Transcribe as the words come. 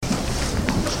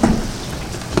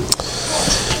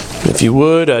If you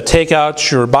would, take out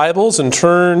your Bibles and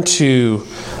turn to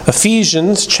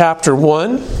Ephesians chapter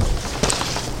 1.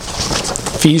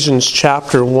 Ephesians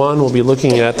chapter 1, we'll be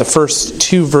looking at the first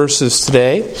two verses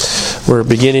today. We're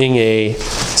beginning a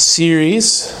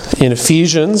series in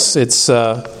Ephesians. It's,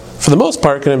 for the most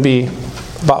part, going to be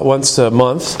about once a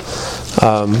month.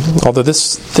 Although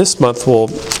this month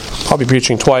I'll be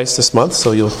preaching twice this month,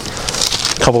 so a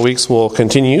couple of weeks we'll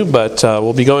continue, but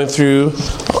we'll be going through.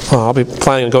 I'll be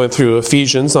planning on going through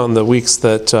Ephesians on the weeks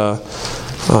that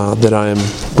I am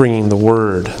bringing the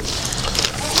Word.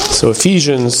 So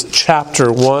Ephesians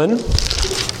chapter 1,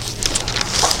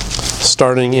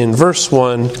 starting in verse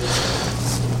 1,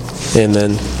 and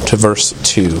then to verse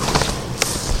 2.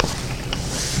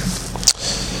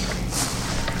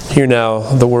 Hear now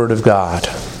the Word of God.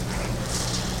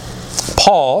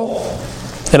 Paul,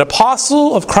 an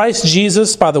apostle of Christ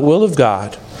Jesus by the will of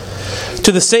God,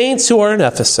 to the saints who are in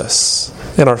Ephesus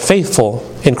and are faithful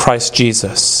in Christ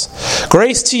Jesus.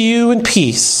 Grace to you and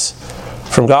peace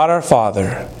from God our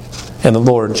Father and the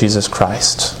Lord Jesus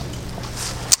Christ.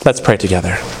 Let's pray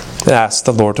together and ask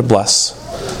the Lord to bless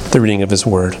the reading of His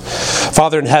Word.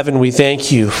 Father in heaven, we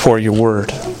thank you for your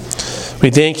Word.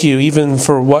 We thank you even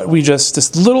for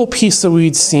this little piece that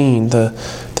we'd seen,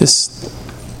 this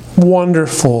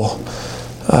wonderful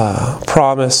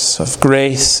promise of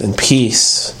grace and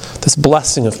peace, this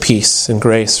blessing of peace and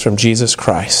grace from Jesus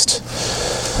Christ.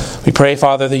 We pray,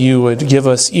 Father, that you would give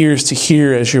us ears to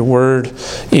hear as your word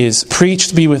is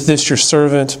preached. Be with this your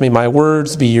servant. May my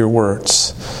words be your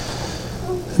words.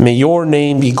 May your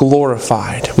name be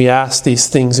glorified. We ask these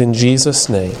things in Jesus'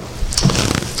 name.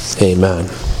 Amen.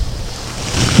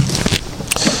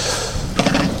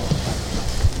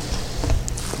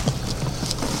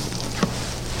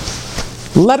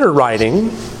 Letter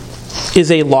writing is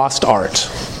a lost art.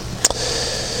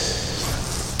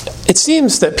 It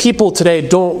seems that people today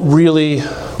don't really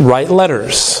write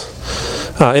letters.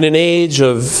 In an age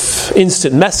of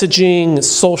instant messaging,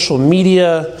 social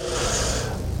media,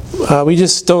 we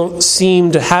just don't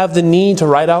seem to have the need to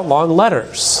write out long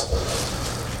letters.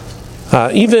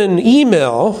 Even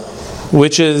email,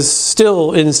 which is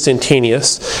still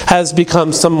instantaneous, has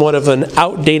become somewhat of an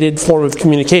outdated form of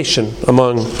communication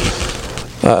among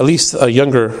at least a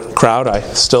younger crowd. I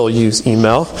still use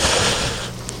email.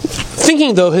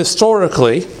 Thinking, though,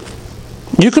 historically,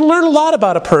 you can learn a lot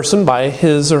about a person by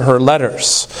his or her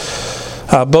letters.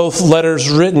 Both letters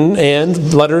written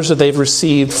and letters that they've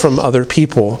received from other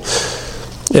people.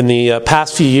 In the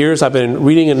past few years, I've been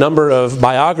reading a number of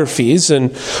biographies,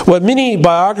 and what many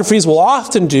biographies will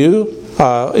often do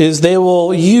is they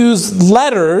will use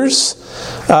letters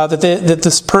that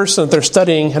this person that they're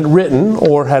studying had written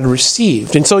or had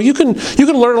received. And so you can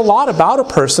learn a lot about a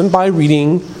person by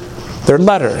reading their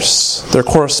letters, their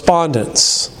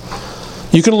correspondence.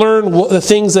 You can learn the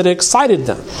things that excited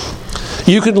them.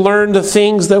 You can learn the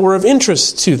things that were of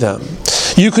interest to them.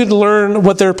 You could learn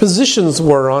what their positions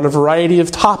were on a variety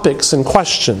of topics and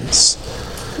questions.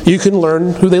 You can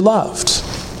learn who they loved.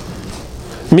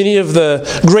 Many of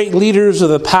the great leaders of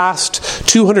the past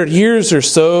 200 years or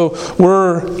so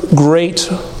were great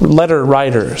letter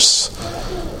writers.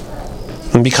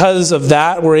 And because of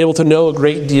that, we're able to know a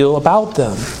great deal about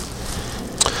them.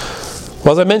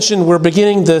 Well, as I mentioned, we're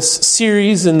beginning this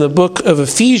series in the book of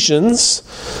Ephesians.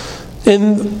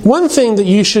 And one thing that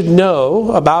you should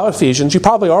know about Ephesians, you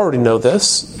probably already know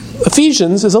this,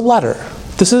 Ephesians is a letter.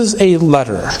 This is a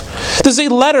letter. This is a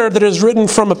letter that is written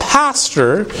from a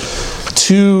pastor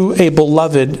to a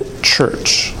beloved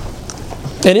church.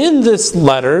 And in this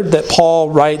letter that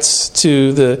Paul writes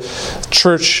to the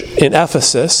church in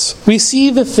Ephesus, we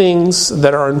see the things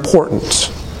that are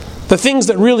important. The things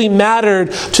that really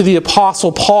mattered to the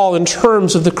Apostle Paul in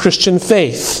terms of the Christian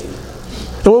faith.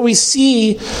 And what we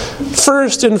see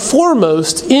first and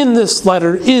foremost in this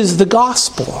letter is the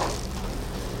gospel.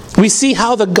 We see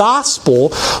how the gospel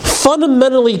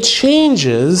fundamentally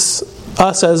changes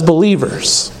us as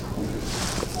believers.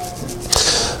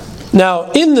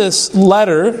 Now, in this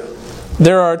letter,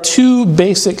 there are two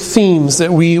basic themes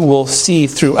that we will see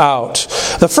throughout.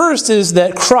 The first is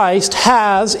that Christ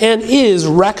has and is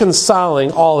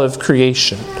reconciling all of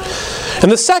creation.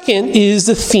 And the second is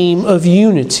the theme of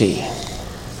unity.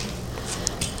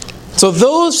 So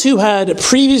those who had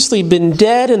previously been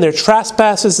dead in their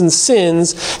trespasses and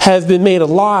sins have been made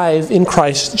alive in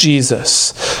Christ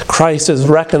Jesus. Christ is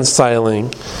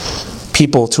reconciling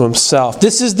people to himself.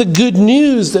 This is the good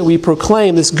news that we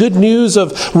proclaim, this good news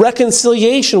of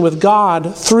reconciliation with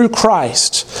God through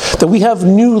Christ, that we have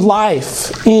new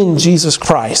life in Jesus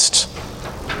Christ.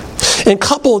 And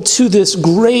coupled to this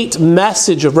great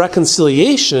message of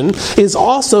reconciliation is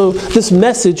also this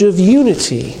message of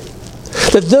unity.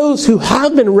 That those who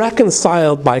have been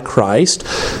reconciled by Christ,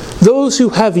 those who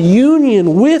have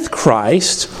union with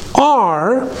Christ,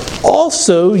 are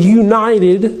also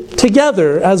united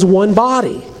together as one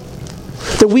body.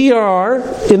 That we are,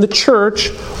 in the church,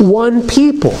 one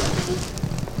people.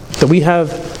 That we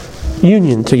have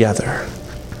union together.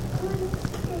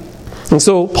 And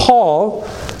so Paul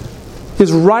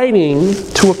is writing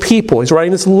to a people. He's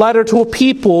writing this letter to a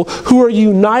people who are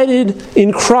united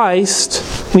in Christ,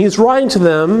 and he's writing to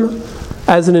them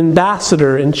as an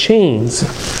ambassador in chains.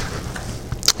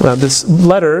 This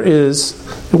letter is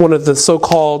one of the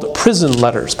so-called prison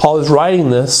letters. Paul is writing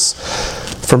this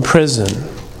from prison.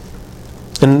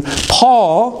 And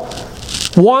Paul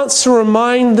wants to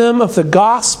remind them of the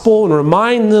gospel and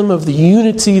remind them of the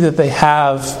unity that they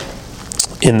have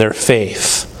in their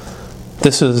faith.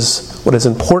 This is what is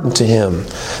important to him.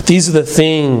 These are the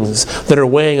things that are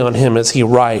weighing on him as he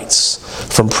writes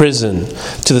from prison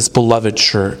to this beloved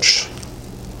church.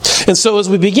 And so as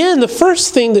we begin, the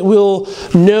first thing that we'll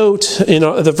note in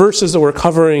the verses that we're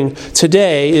covering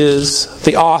today is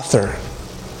the author.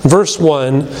 Verse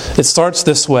 1, it starts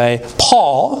this way: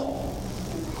 Paul,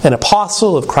 an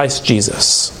apostle of Christ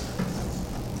Jesus.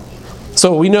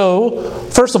 So we know,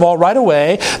 first of all, right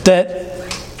away, that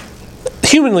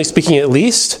humanly speaking at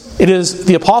least, it is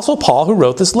the Apostle Paul who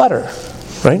wrote this letter,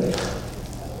 right?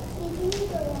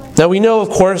 Now we know, of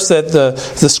course, that the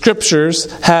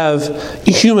Scriptures have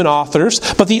human authors,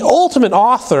 but the ultimate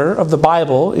author of the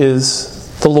Bible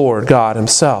is the Lord God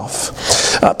Himself.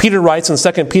 Peter writes in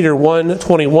 2 Peter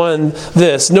 1:21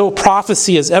 this: "No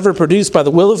prophecy is ever produced by the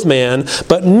will of man,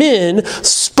 but men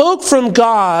spoke from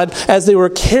God as they were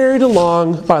carried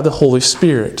along by the Holy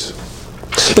Spirit."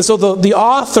 And so the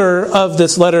author of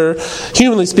this letter,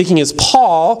 humanly speaking, is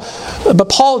Paul. But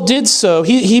Paul did so.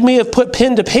 He may have put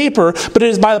pen to paper, but it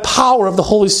is by the power of the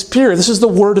Holy Spirit. This is the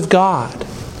Word of God.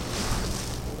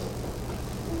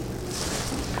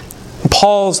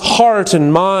 Paul's heart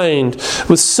and mind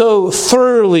was so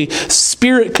thoroughly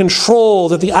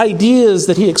Spirit-controlled that the ideas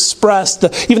that he expressed,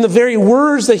 even the very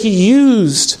words that he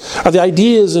used, are the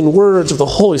ideas and words of the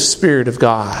Holy Spirit of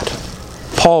God.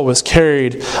 Paul was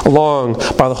carried along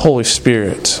by the Holy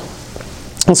Spirit.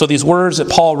 And so these words that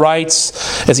Paul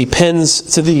writes as he pens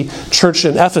to the church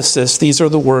in Ephesus, these are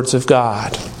the words of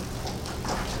God.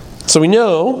 So we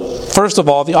know, first of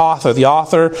all, the author. The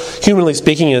author, humanly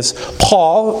speaking, is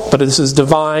Paul, but this is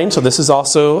divine, so this is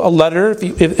also a letter,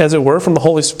 as it were, from the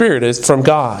Holy Spirit. It's from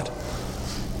God.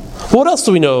 What else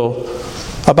do we know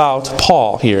about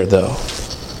Paul here, though?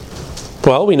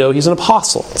 Well, we know he's an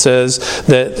apostle. It says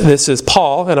that this is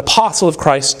Paul, an apostle of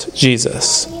Christ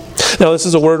Jesus. Now, this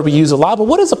is a word we use a lot, but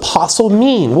what does apostle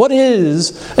mean? What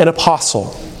is an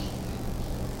apostle?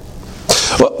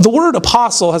 Well, the word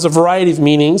apostle has a variety of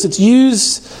meanings. It's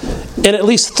used in at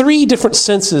least 3 different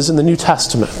senses in the New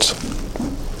Testament.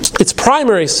 Its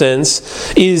primary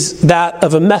sense is that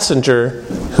of a messenger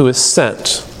who is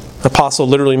sent. Apostle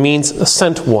literally means a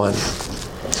sent one.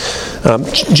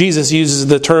 Jesus uses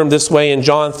the term this way in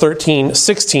John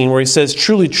 13:16, where he says,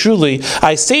 "Truly, truly,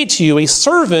 I say to you, a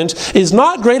servant is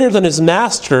not greater than his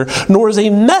master, nor is a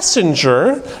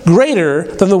messenger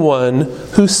greater than the one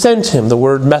who sent him." The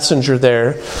word messenger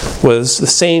there was the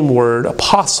same word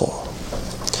apostle.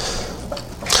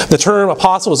 The term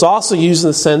apostle is also used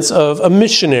in the sense of a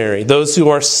missionary, those who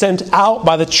are sent out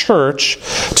by the church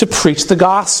to preach the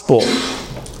gospel.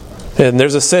 And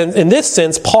there's a sense, in this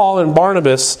sense, Paul and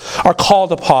Barnabas are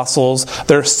called apostles.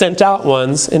 They're sent out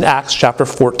ones in Acts chapter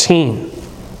 14.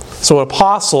 So an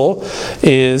apostle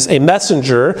is a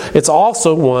messenger. It's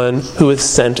also one who is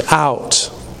sent out.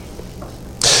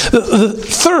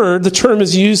 The term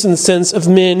is used in the sense of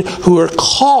men who are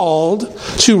called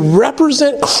to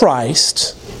represent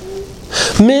Christ,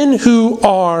 men who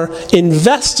are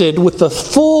invested with the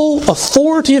full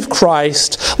authority of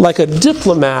Christ like a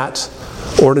diplomat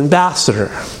or an ambassador.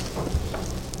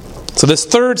 So this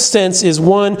third sense is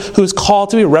one who is called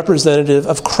to be a representative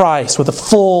of Christ with the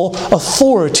full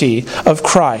authority of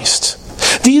Christ.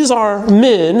 These are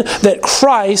men that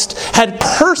Christ had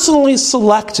personally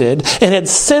selected and had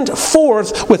sent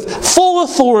forth with full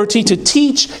authority to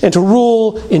teach and to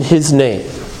rule in His name.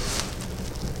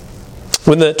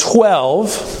 When the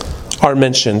 12 are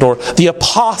mentioned, or the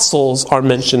apostles are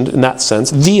mentioned in that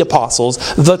sense, the apostles,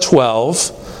 the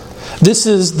 12, this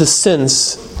is the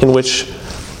sense in which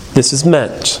this is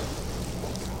meant.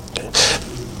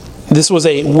 This was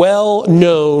a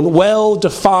well-known,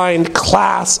 well-defined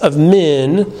class of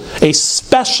men, a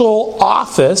special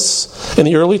office in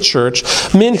the early church,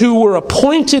 men who were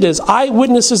appointed as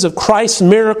eyewitnesses of Christ's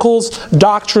miracles,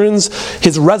 doctrines,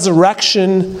 his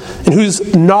resurrection, and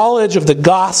whose knowledge of the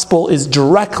gospel is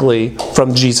directly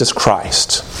from Jesus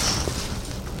Christ.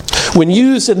 When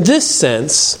used in this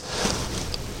sense,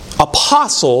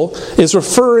 apostle is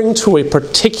referring to a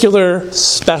particular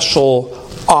special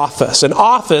office. An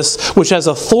office which has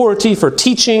authority for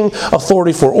teaching,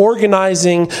 authority for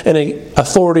organizing, and an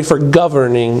authority for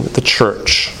governing the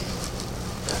church.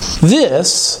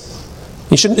 This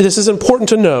is important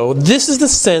to know. This is the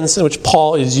sense in which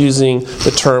Paul is using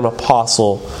the term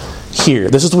apostle here.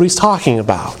 This is what he's talking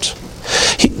about.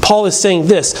 Paul is saying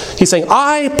this. He's saying,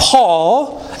 I,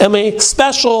 Paul, am a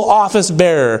special office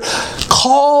bearer,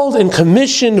 called and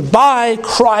commissioned by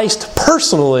Christ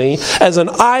personally as an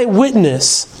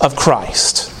eyewitness of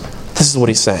Christ. This is what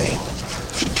he's saying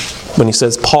when he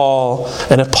says Paul,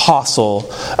 an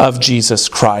apostle of Jesus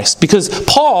Christ. Because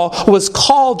Paul was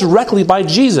called directly by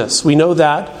Jesus. We know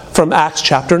that from Acts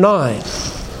chapter 9.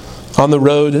 On the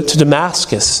road to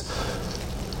Damascus,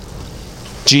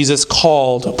 Jesus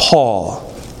called Paul.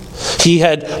 He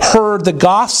had heard the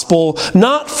gospel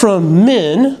not from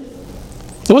men.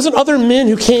 It wasn't other men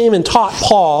who came and taught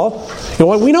Paul,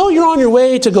 we know you're on your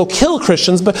way to go kill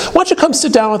Christians, but why don't you come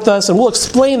sit down with us and we'll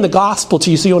explain the gospel to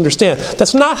you so you understand.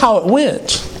 That's not how it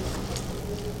went.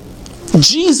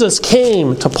 Jesus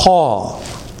came to Paul.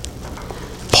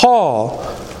 Paul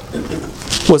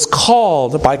was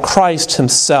called by Christ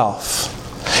himself.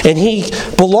 And he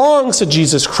belongs to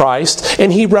Jesus Christ,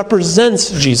 and he represents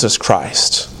Jesus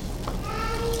Christ.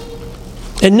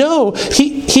 And no,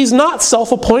 he's not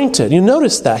self-appointed. You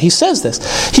notice that. He says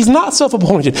this. He's not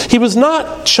self-appointed. He was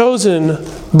not chosen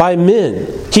by men.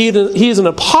 He is an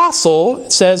apostle,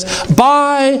 it says,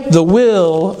 by the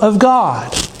will of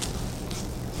God.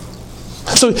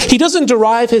 So he doesn't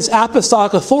derive his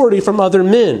apostolic authority from other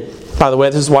men. By the way,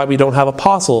 this is why we don't have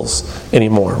apostles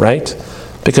anymore, right?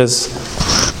 Because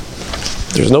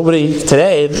there's nobody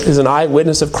today that is an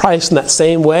eyewitness of Christ in that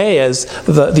same way as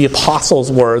the apostles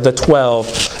were, the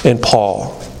 12 and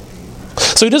Paul.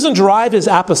 So he doesn't derive his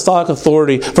apostolic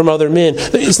authority from other men.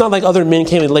 It's not like other men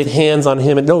came and laid hands on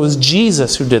him. No, it was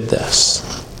Jesus who did this.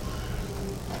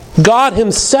 God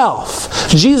himself,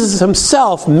 Jesus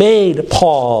himself, made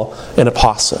Paul an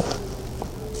apostle.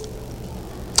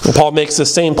 And Paul makes the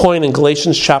same point in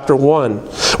Galatians chapter 1,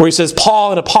 where he says,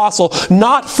 Paul, an apostle,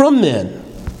 not from men.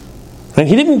 Right?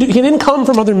 He didn't come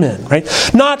from other men, right?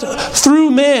 Not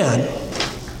through man,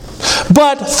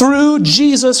 but through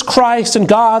Jesus Christ and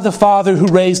God the Father who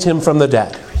raised him from the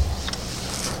dead.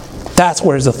 That's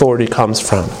where his authority comes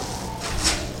from.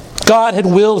 God had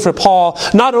willed for Paul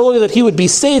not only that he would be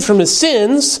saved from his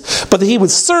sins, but that he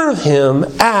would serve him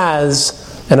as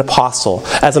an apostle,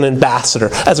 as an ambassador,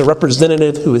 as a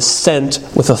representative who is sent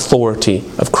with authority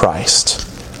of Christ.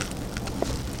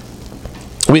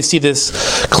 We see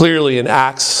this clearly in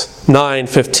Acts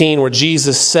 9:15, where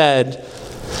Jesus said,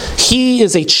 He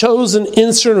is a chosen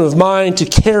instrument of mine to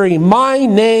carry my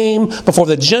name before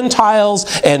the Gentiles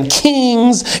and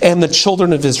kings and the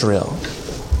children of Israel.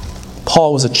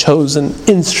 Paul was a chosen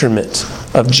instrument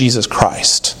of Jesus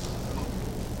Christ.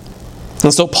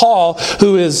 And so Paul,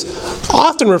 who is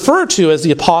often referred to as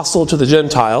the apostle to the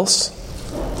Gentiles,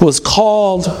 was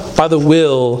called by the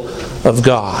will of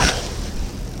God.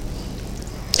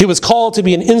 He was called to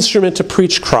be an instrument to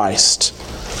preach Christ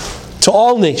to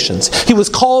all nations. He was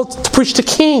called to preach to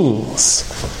kings,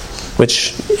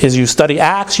 which, as you study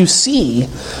Acts, you see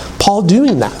Paul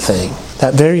doing that thing,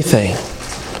 that very thing.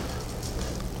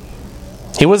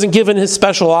 He wasn't given his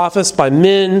special office by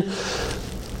men.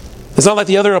 It's not like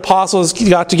the other apostles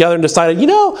got together and decided,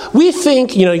 we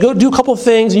think, you go do a couple of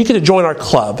things and you could join our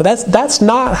club. But that's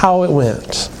not how it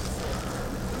went.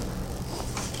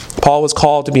 Paul was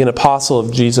called to be an apostle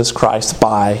of Jesus Christ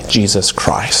by Jesus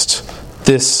Christ.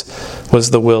 This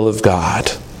was the will of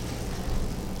God.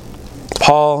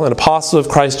 Paul, an apostle of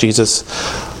Christ Jesus,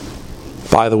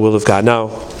 by the will of God.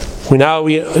 Now, we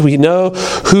know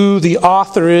who the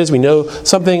author is. We know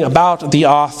something about the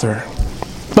author.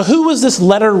 But who was this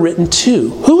letter written to?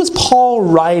 Who was Paul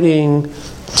writing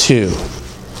to?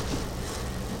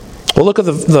 Well, look at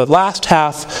the last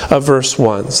half of verse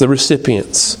 1, the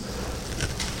recipients.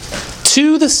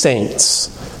 To the saints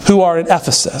who are in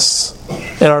Ephesus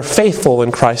and are faithful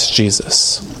in Christ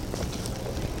Jesus.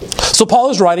 So Paul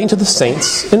is writing to the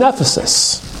saints in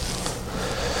Ephesus.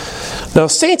 Now,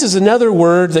 saints is another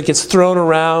word that gets thrown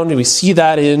around, and we see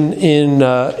that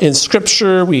in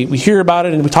Scripture. We hear about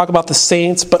it, and we talk about the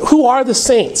saints. But who are the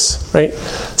saints, right?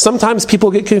 Sometimes people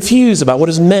get confused about what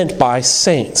is meant by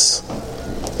saints.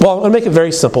 Well, I'm going to make it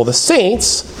very simple. The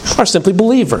saints are simply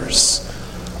believers.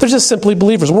 They're just simply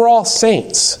believers. We're all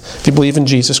saints if you believe in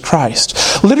Jesus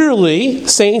Christ. Literally,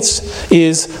 saints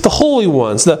is the holy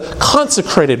ones, the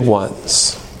consecrated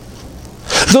ones.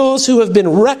 Those who have been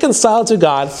reconciled to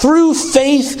God through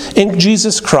faith in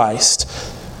Jesus Christ,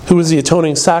 who is the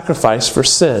atoning sacrifice for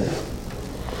sin.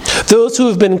 Those who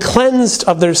have been cleansed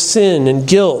of their sin and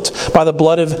guilt by the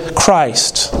blood of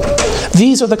Christ.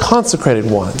 These are the consecrated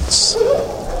ones.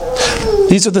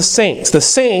 These are the saints. The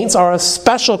saints are a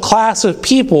special class of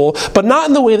people, but not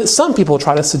in the way that some people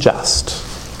try to suggest.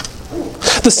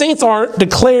 The saints aren't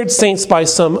declared saints by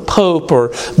some pope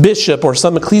or bishop or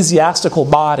some ecclesiastical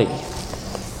body.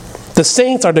 The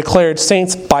saints are declared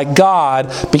saints by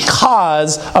God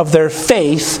because of their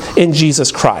faith in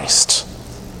Jesus Christ.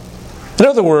 In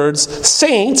other words,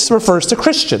 saints refers to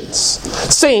Christians.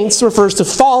 Saints refers to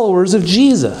followers of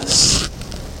Jesus.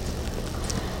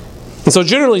 And so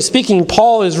generally speaking,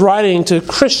 Paul is writing to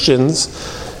Christians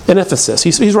in Ephesus.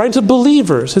 He's writing to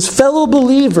believers, his fellow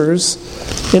believers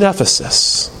in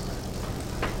Ephesus.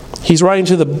 He's writing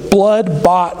to the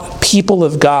blood-bought people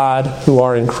of God who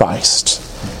are in Christ.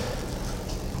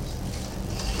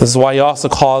 This is why he also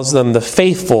calls them the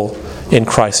faithful in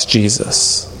Christ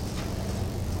Jesus.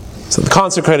 So the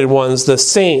consecrated ones, the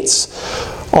saints,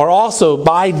 are also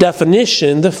by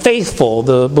definition the faithful,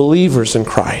 the believers in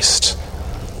Christ.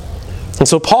 And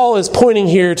so Paul is pointing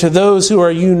here to those who are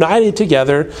united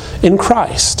together in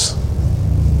Christ.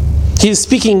 He is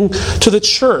speaking to the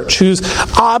church whose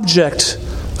object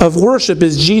of worship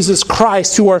is Jesus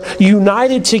Christ, who are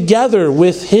united together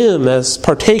with Him as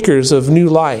partakers of new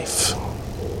life.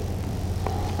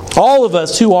 All of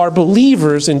us who are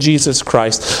believers in Jesus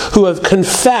Christ, who have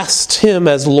confessed Him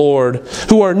as Lord,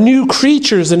 who are new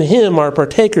creatures in Him, are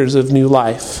partakers of new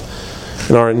life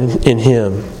and are in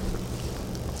Him.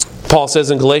 Paul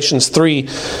says in Galatians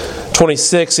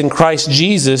 3:26, in Christ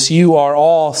Jesus you are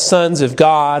all sons of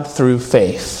God through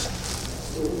faith.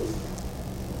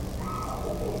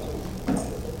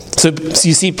 So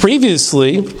you see,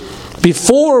 previously,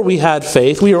 before we had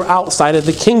faith, we were outside of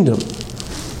the kingdom.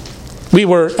 We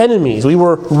were enemies. We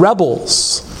were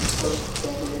rebels.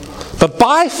 But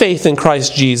by faith in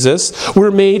Christ Jesus,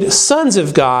 we're made sons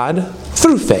of God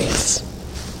through faith.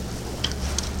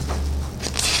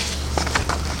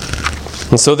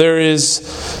 And so there is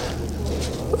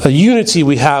a unity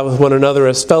we have with one another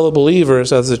as fellow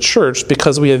believers, as a church,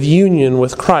 because we have union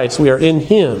with Christ. We are in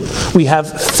Him. We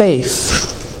have faith.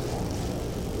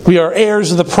 We are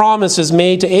heirs of the promises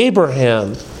made to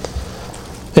Abraham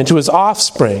and to his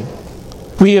offspring.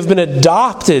 We have been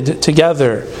adopted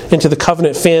together into the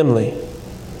covenant family.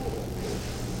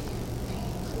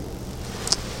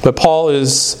 But Paul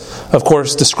is, of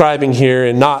course, describing here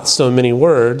in not so many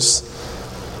words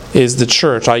is the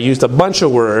church. I used a bunch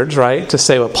of words, right, to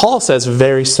say what Paul says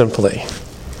very simply. He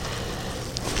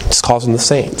just calls them the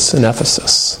saints in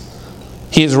Ephesus.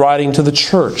 He is writing to the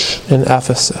church in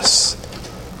Ephesus.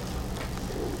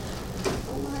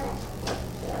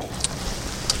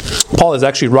 Paul is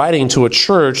actually writing to a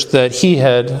church that he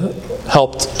had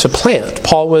helped to plant.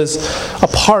 Paul was a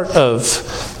part of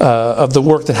the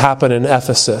work that happened in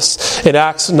Ephesus. In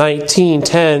Acts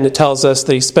 19:10, it tells us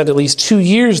that he spent at least 2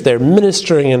 years there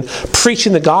ministering and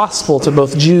preaching the gospel to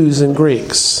both Jews and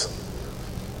Greeks.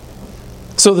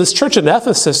 So this church in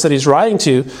Ephesus that he's writing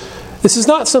to, this is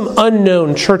not some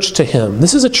unknown church to him.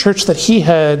 This is a church that he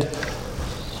had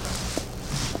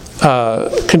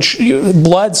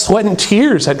blood, sweat, and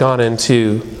tears had gone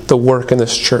into the work in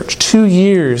this church. 2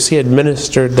 years he had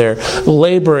ministered there,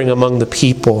 laboring among the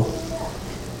people.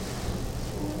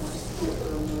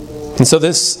 And so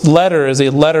this letter is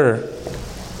a letter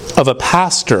of a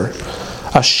pastor,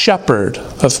 a shepherd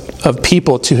of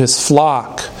people to his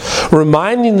flock,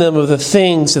 reminding them of the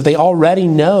things that they already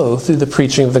know through the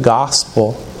preaching of the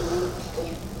gospel.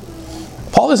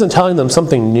 Paul isn't telling them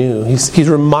something new. He's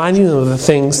reminding them of the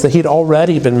things that he'd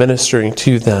already been ministering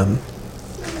to them.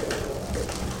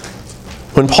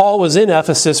 When Paul was in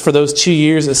Ephesus for those 2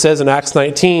 years, it says in Acts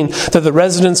 19 that the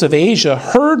residents of Asia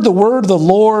heard the word of the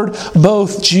Lord,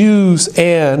 both Jews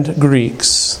and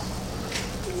Greeks.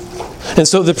 And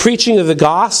so the preaching of the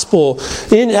gospel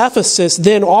in Ephesus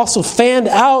then also fanned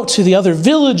out to the other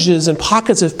villages and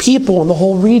pockets of people in the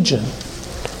whole region.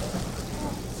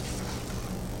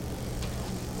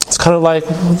 It's kind of like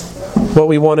what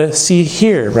we want to see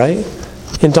here, right?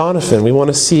 in Doniphan. We want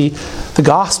to see the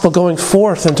gospel going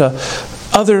forth into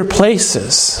other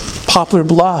places, Poplar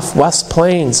Bluff, West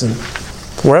Plains, and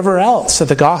wherever else that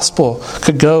the gospel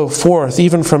could go forth,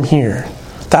 even from here.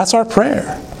 That's our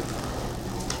prayer.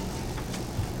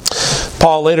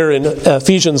 Paul later in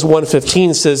Ephesians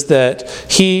 1:15 says that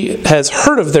he has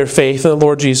heard of their faith in the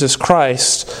Lord Jesus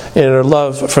Christ and their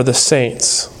love for the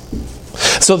saints.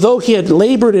 So though he had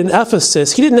labored in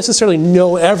Ephesus, he didn't necessarily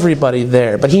know everybody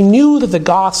there, but he knew that the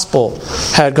gospel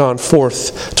had gone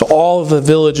forth to all of the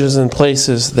villages and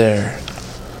places there.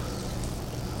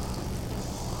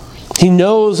 He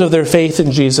knows of their faith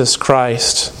in Jesus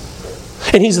Christ,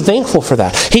 and he's thankful for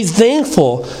that. He's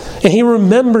thankful, and he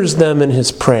remembers them in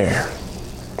his prayer.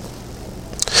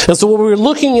 And so what we're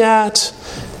looking at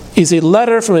is a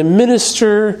letter from a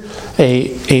minister,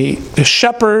 a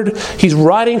shepherd. He's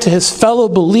writing to his fellow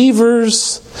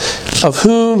believers, of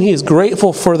whom he is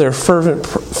grateful for their fervent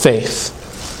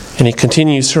faith. And he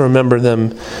continues to remember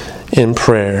them in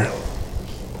prayer.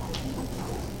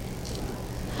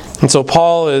 And so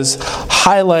Paul is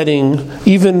highlighting,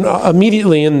 even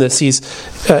immediately in this, he's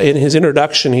in his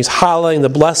introduction, he's highlighting the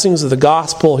blessings of the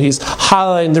gospel. He's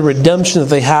highlighting the redemption that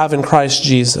they have in Christ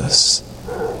Jesus.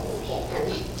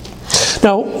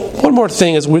 Now, one more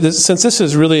thing is, since this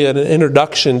is really an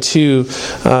introduction to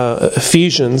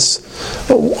Ephesians,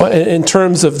 in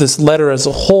terms of this letter as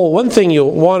a whole, one thing you'll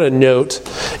want to note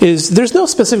is there's no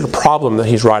specific problem that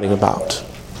he's writing about.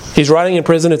 He's writing in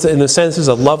prison. It's, in a sense, it's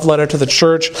a love letter to the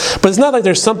church. But it's not like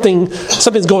there's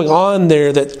something's going on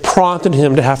there that prompted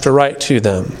him to have to write to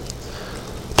them.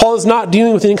 Paul is not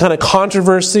dealing with any kind of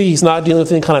controversy. He's not dealing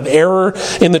with any kind of error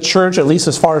in the church, at least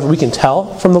as far as we can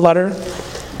tell from the letter.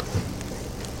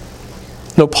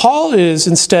 No, Paul is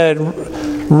instead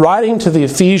writing to the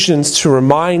Ephesians to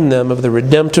remind them of the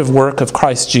redemptive work of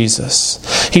Christ Jesus.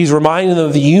 He's reminding them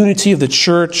of the unity of the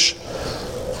church,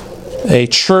 a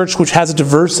church which has a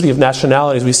diversity of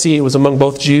nationalities. We see it was among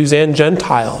both Jews and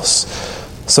Gentiles.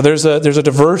 So there's a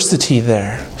diversity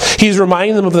there. He's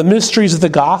reminding them of the mysteries of the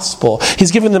gospel.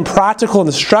 He's giving them practical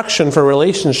instruction for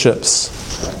relationships.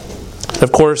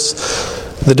 Of course,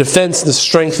 the defense and the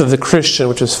strength of the Christian,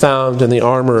 which is found in the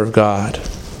armor of God.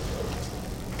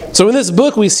 So in this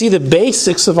book, we see the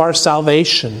basics of our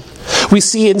salvation. We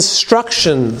see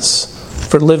instructions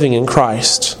for living in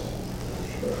Christ.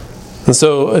 And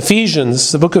so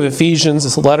Ephesians, the book of Ephesians,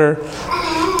 this letter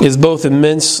is both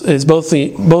immensely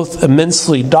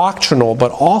doctrinal,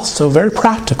 but also very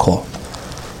practical.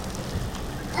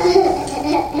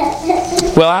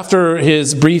 Well, after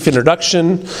his brief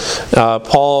introduction,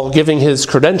 Paul giving his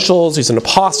credentials, he's an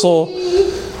apostle,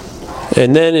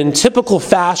 and then in typical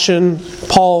fashion,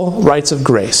 Paul writes of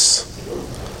grace.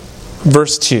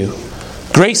 Verse 2,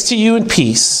 "Grace to you and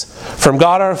peace from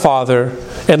God our Father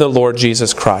and the Lord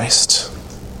Jesus Christ."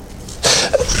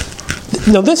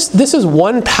 Now this is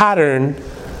one pattern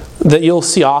that you'll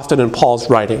see often in Paul's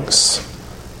writings.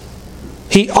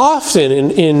 He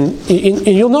often,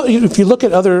 you'll know if you look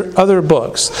at other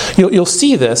books, you'll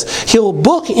see this. He'll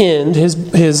bookend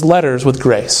his letters with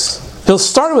grace. He'll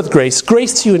start with grace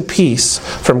to you and peace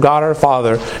from God our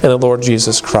Father and the Lord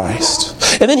Jesus Christ.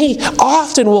 And then he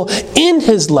often will end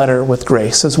his letter with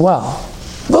grace as well.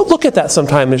 Look at that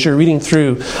sometime as you're reading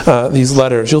through these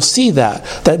letters. You'll see that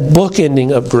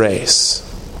bookending of grace.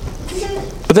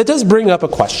 But that does bring up a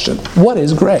question. What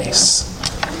is grace?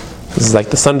 This is like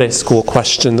the Sunday school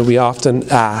question that we often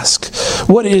ask.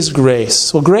 What is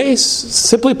grace? Well, grace,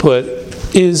 simply put,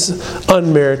 is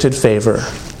unmerited favor.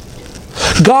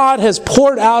 God has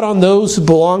poured out on those who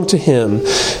belong to Him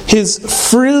His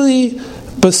freely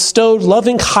bestowed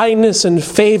loving kindness and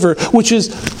favor, which is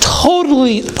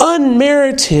totally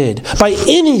unmerited by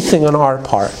anything on our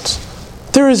part.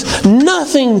 There is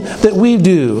nothing that we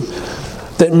do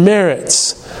that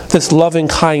merits this loving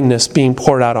kindness being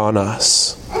poured out on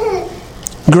us.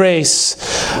 Grace,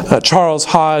 Charles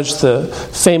Hodge, the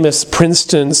famous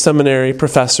Princeton seminary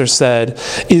professor, said,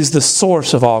 is the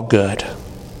source of all good.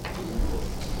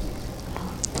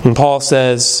 And Paul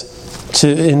says,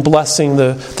 in blessing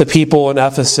the people in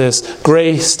Ephesus,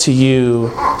 grace to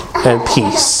you and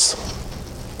peace.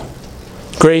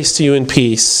 Grace to you and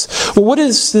peace. Well, what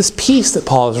is this peace that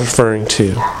Paul is referring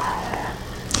to?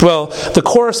 Well, the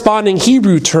corresponding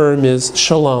Hebrew term is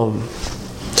shalom.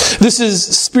 This is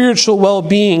spiritual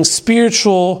well-being,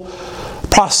 spiritual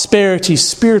prosperity,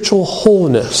 spiritual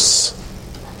wholeness.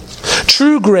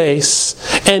 True grace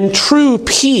and true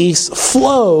peace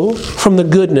flow from the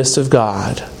goodness of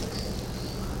God.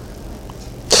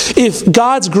 If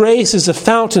God's grace is a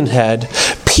fountainhead,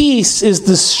 peace is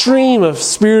the stream of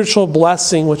spiritual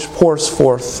blessing which pours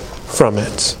forth from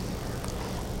it.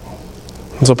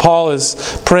 And so Paul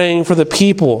is praying for the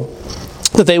people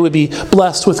that they would be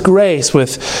blessed with grace,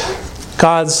 with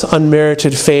God's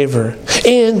unmerited favor,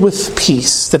 and with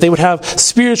peace, that they would have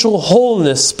spiritual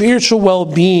wholeness, spiritual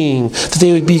well-being, that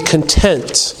they would be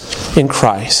content in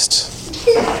Christ.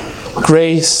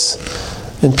 Grace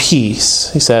and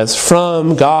peace, he says,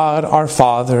 from God our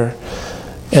Father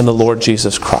and the Lord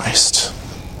Jesus Christ.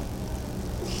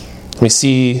 We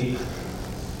see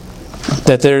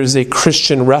that there's a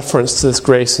Christian reference to this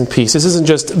grace and peace. This isn't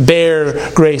just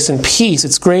bare grace and peace.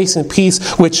 It's grace and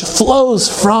peace which flows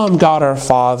from God our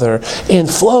Father and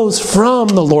flows from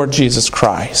the Lord Jesus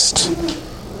Christ.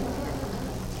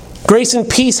 Grace and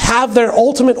peace have their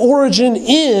ultimate origin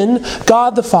in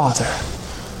God the Father.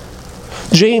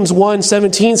 James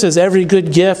 1:17 says, every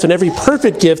good gift and every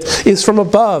perfect gift is from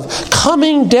above,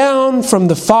 coming down from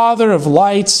the Father of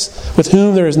lights, with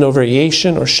whom there is no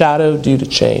variation or shadow due to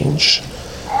change.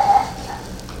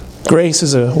 Grace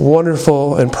is a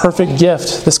wonderful and perfect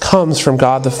gift. This comes from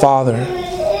God the Father.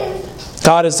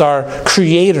 God is our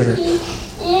Creator.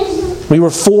 We were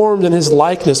formed in His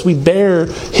likeness. We bear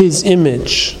His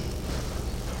image.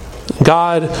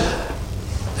 God,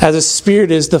 as a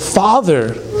Spirit, is the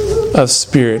Father of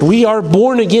Spirit. We are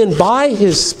born again by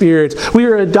His Spirit. We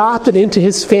are adopted into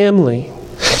His family.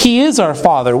 He is our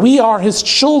Father. We are His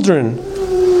children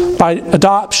by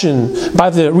adoption,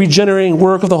 by the regenerating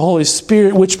work of the Holy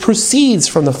Spirit, which proceeds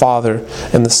from the Father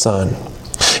and the Son.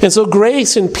 And so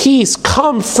grace and peace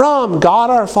come from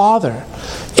God our Father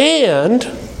and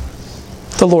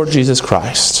the Lord Jesus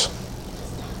Christ.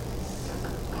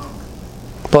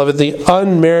 Beloved, the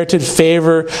unmerited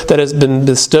favor that has been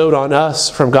bestowed on us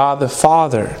from God the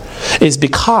Father is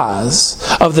because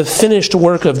of the finished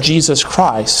work of Jesus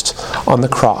Christ on the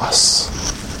cross.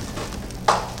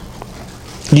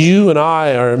 You and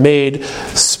I are made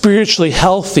spiritually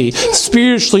healthy,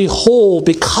 spiritually whole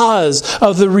because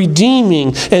of the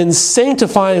redeeming and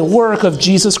sanctifying work of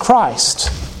Jesus Christ.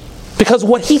 Because of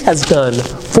what He has done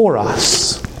for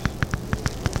us.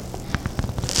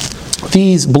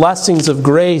 These blessings of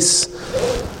grace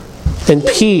and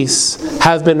peace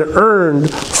have been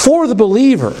earned for the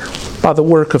believer by the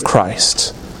work of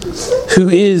Christ, who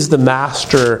is the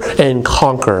master and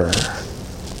conqueror.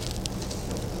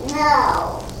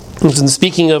 And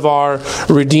speaking of our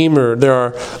Redeemer, there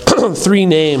are three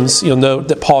names you'll note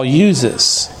that Paul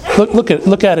uses. Look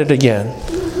at it again.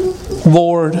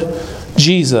 Lord,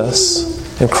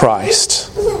 Jesus, and Christ.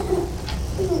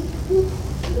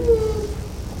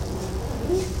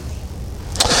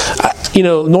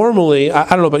 Normally, I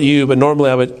don't know about you, but normally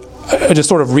I just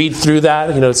sort of read through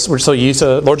that. We're so used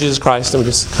to Lord Jesus Christ, and we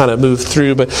just kind of move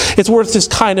through. But it's worth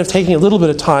just kind of taking a little bit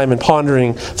of time and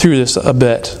pondering through this a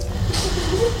bit.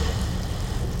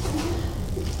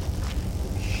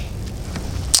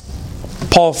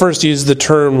 Paul first used the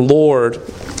term Lord.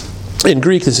 In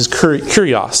Greek, this is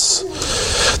kurios.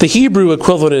 The Hebrew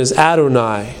equivalent is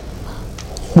Adonai,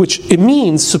 which it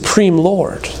means Supreme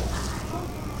Lord.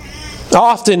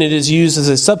 Often it is used as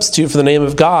a substitute for the name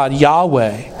of God,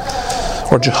 Yahweh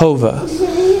or Jehovah.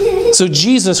 So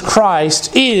Jesus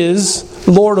Christ is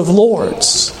Lord of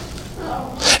Lords.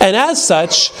 And as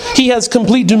such, He has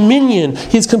complete dominion.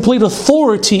 He has complete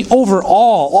authority over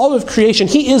all of creation.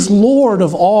 He is Lord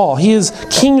of all. He is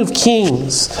King of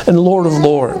kings and Lord of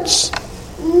lords.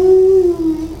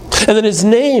 And then His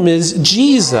name is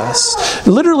Jesus.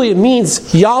 Literally it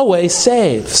means Yahweh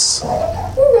saves.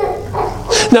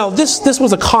 Now, this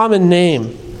was a common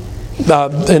name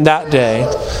in that day.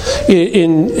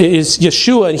 Is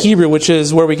Yeshua in Hebrew, which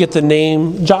is where we get the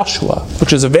name Joshua,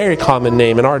 which is a very common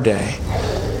name in our day.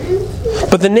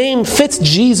 But the name fits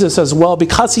Jesus as well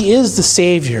because He is the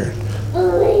Savior.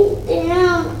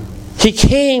 He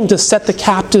came to set the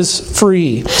captives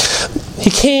free. He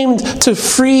came to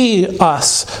free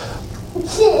us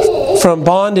from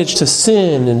bondage to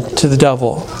sin and to the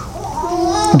devil.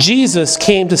 Jesus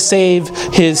came to save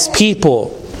His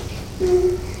people.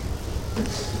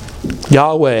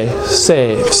 Yahweh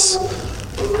saves.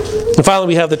 And finally,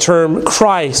 we have the term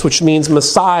Christ, which means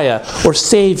Messiah or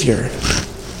Savior.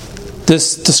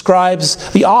 This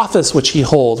describes the office which He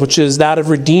holds, which is that of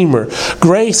Redeemer.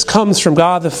 Grace comes from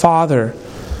God the Father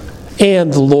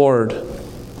and the Lord,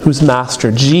 who's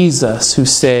Master, Jesus, who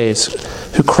saves,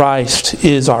 who Christ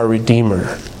is our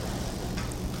Redeemer.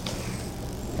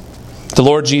 The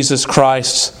Lord Jesus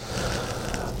Christ,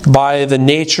 by the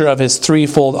nature of His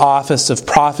threefold office of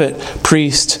prophet,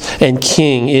 priest, and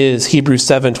king, is, Hebrews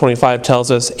 7:25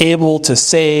 tells us, able to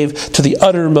save to the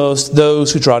uttermost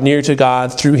those who draw near to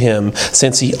God through Him,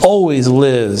 since He always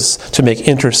lives to make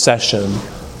intercession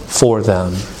for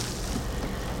them.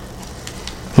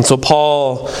 And so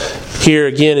Paul here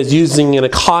again is using an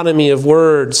economy of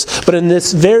words. But in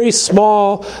this very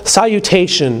small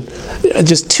salutation,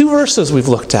 just 2 verses we've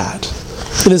looked at.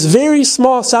 In this very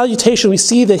small salutation, we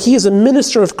see that he is a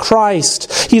minister of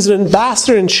Christ. He's an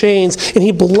ambassador in chains, and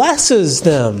he blesses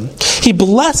them. He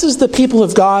blesses the people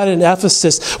of God in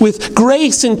Ephesus with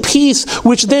grace and peace,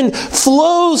 which then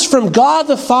flows from God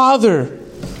the Father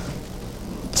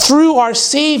through our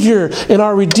Savior and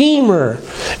our Redeemer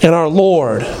and our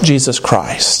Lord, Jesus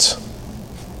Christ.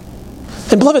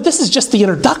 And beloved, this is just the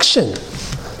introduction.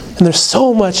 And there's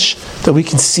so much that we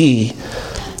can see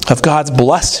of God's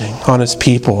blessing on His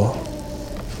people.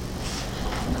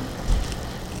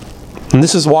 And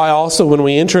this is why also when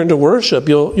we enter into worship,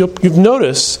 you've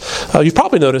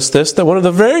probably noticed this, that one of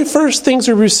the very first things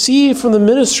we receive from the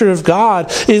ministry of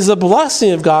God is the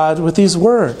blessing of God with these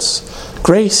words.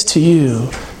 Grace to you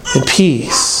and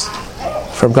peace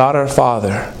from God our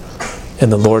Father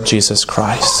and the Lord Jesus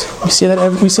Christ. We see that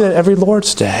every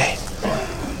Lord's Day.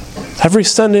 Every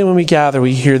Sunday when we gather,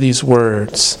 we hear these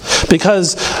words.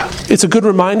 Because it's a good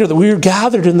reminder that we are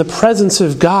gathered in the presence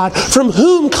of God, from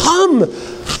whom come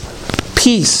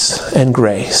peace and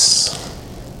grace.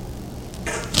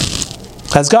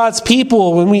 As God's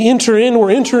people, when we enter in, we're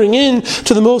entering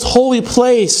into the most holy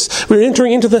place. We're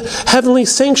entering into the heavenly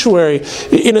sanctuary.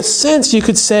 In a sense, you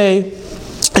could say,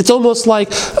 it's almost like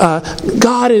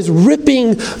God is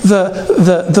ripping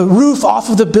the roof off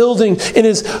of the building and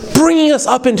is bringing us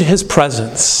up into His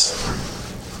presence.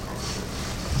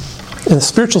 In a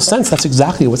spiritual sense, that's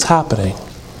exactly what's happening.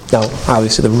 Now,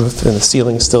 obviously the roof and the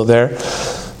ceiling is still there.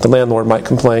 The landlord might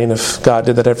complain if God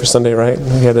did that every Sunday, right?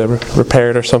 He had to repair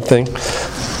it or something.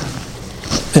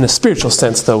 In a spiritual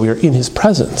sense, though, we are in His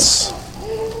presence.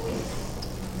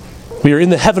 We are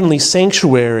in the heavenly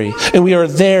sanctuary, and we are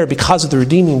there because of the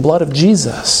redeeming blood of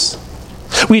Jesus.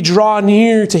 We draw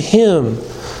near to Him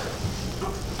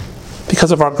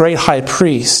because of our great high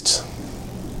priest.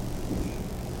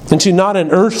 Into not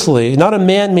an earthly, not a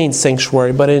man-made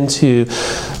sanctuary, but into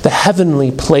the heavenly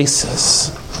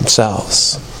places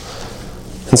themselves.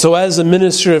 And so as a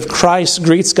minister of Christ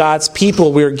greets God's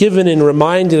people, we are given and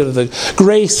reminded of the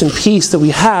grace and peace that we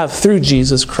have through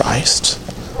Jesus Christ.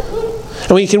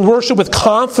 And we can worship with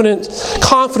confidence,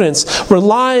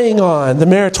 relying on the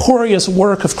meritorious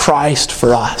work of Christ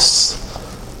for us.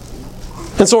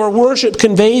 And so our worship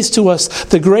conveys to us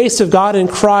the grace of God in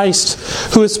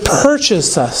Christ, who has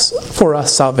purchased for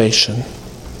us salvation.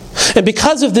 And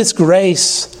because of this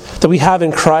grace that we have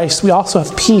in Christ, we also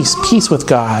have peace with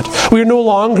God. We are no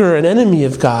longer an enemy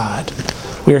of God.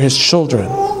 We are His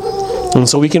children. And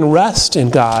so we can rest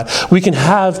in God. We can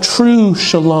have true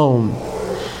shalom.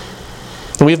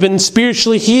 And we have been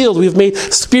spiritually healed. We have made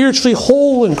spiritually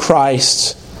whole in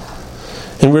Christ.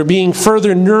 And we're being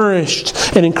further nourished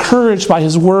and encouraged by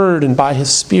His Word and by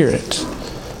His Spirit.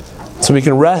 So we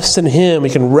can rest in Him. We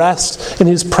can rest in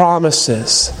His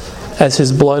promises as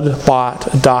His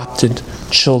blood-bought, adopted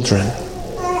children.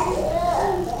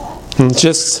 And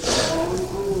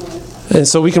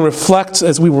so we can reflect,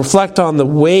 as we reflect on the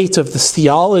weight of this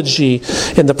theology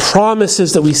and the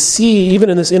promises that we see even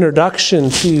in this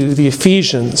introduction to the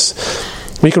Ephesians,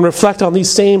 we can reflect on these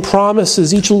same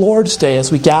promises each Lord's Day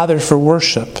as we gather for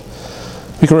worship.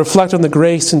 We can reflect on the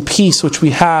grace and peace which we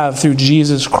have through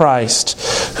Jesus Christ,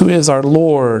 who is our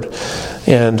Lord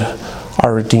and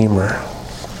our Redeemer.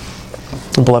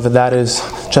 And beloved, that is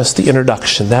just the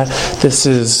introduction. This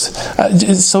is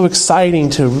it's so exciting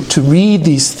to read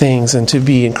these things and to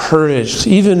be encouraged,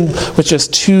 even with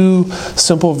just 2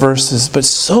 simple verses, but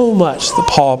so much that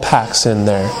Paul packs in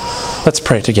there. Let's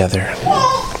pray together.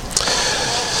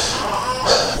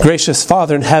 Gracious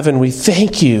Father in heaven, we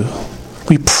thank You.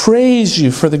 We praise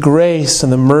You for the grace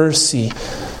and the mercy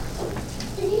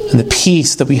and the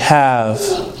peace that we have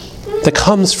that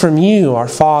comes from You, our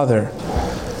Father,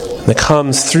 that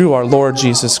comes through our Lord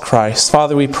Jesus Christ.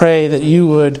 Father, we pray that You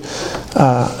would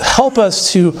help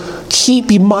us to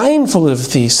be mindful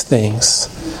of these things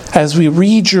as we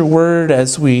read Your Word,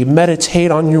 as we meditate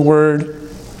on Your Word,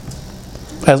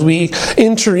 as we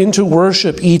enter into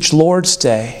worship each Lord's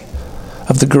Day,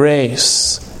 of the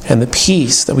grace and the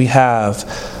peace that we have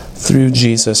through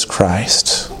Jesus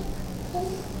Christ.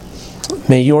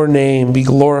 May Your name be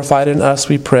glorified in us,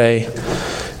 we pray.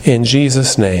 In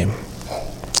Jesus' name,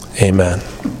 amen.